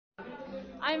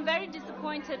I'm very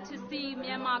disappointed to see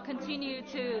Myanmar continue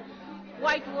to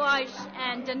whitewash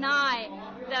and deny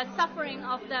the suffering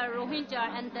of the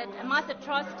Rohingya and the mass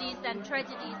atrocities and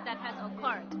tragedies that has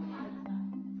occurred.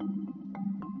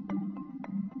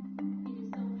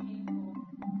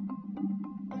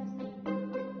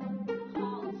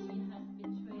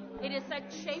 It is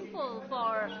such shameful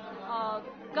for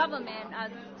government,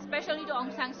 especially to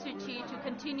Aung San Suu Kyi, to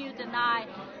continue to deny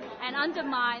and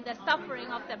undermine the suffering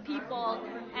of the people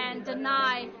and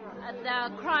deny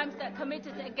the crimes that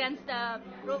committed against the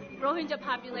Rohingya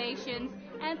populations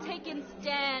and taking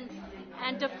stand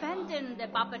and defending the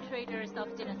perpetrators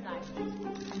of genocide.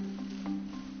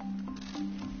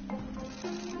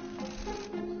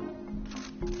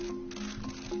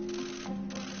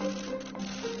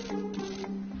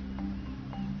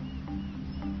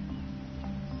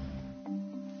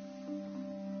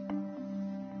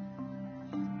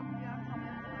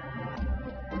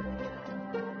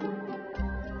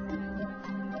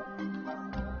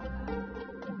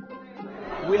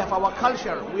 We have our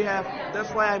culture, that's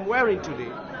why I'm wearing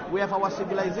today. We have our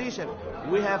civilization,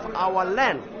 we have our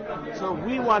land. So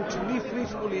we want to live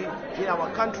peacefully in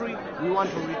our country. We want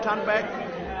to return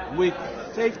back with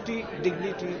safety,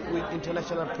 dignity, with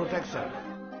international protection.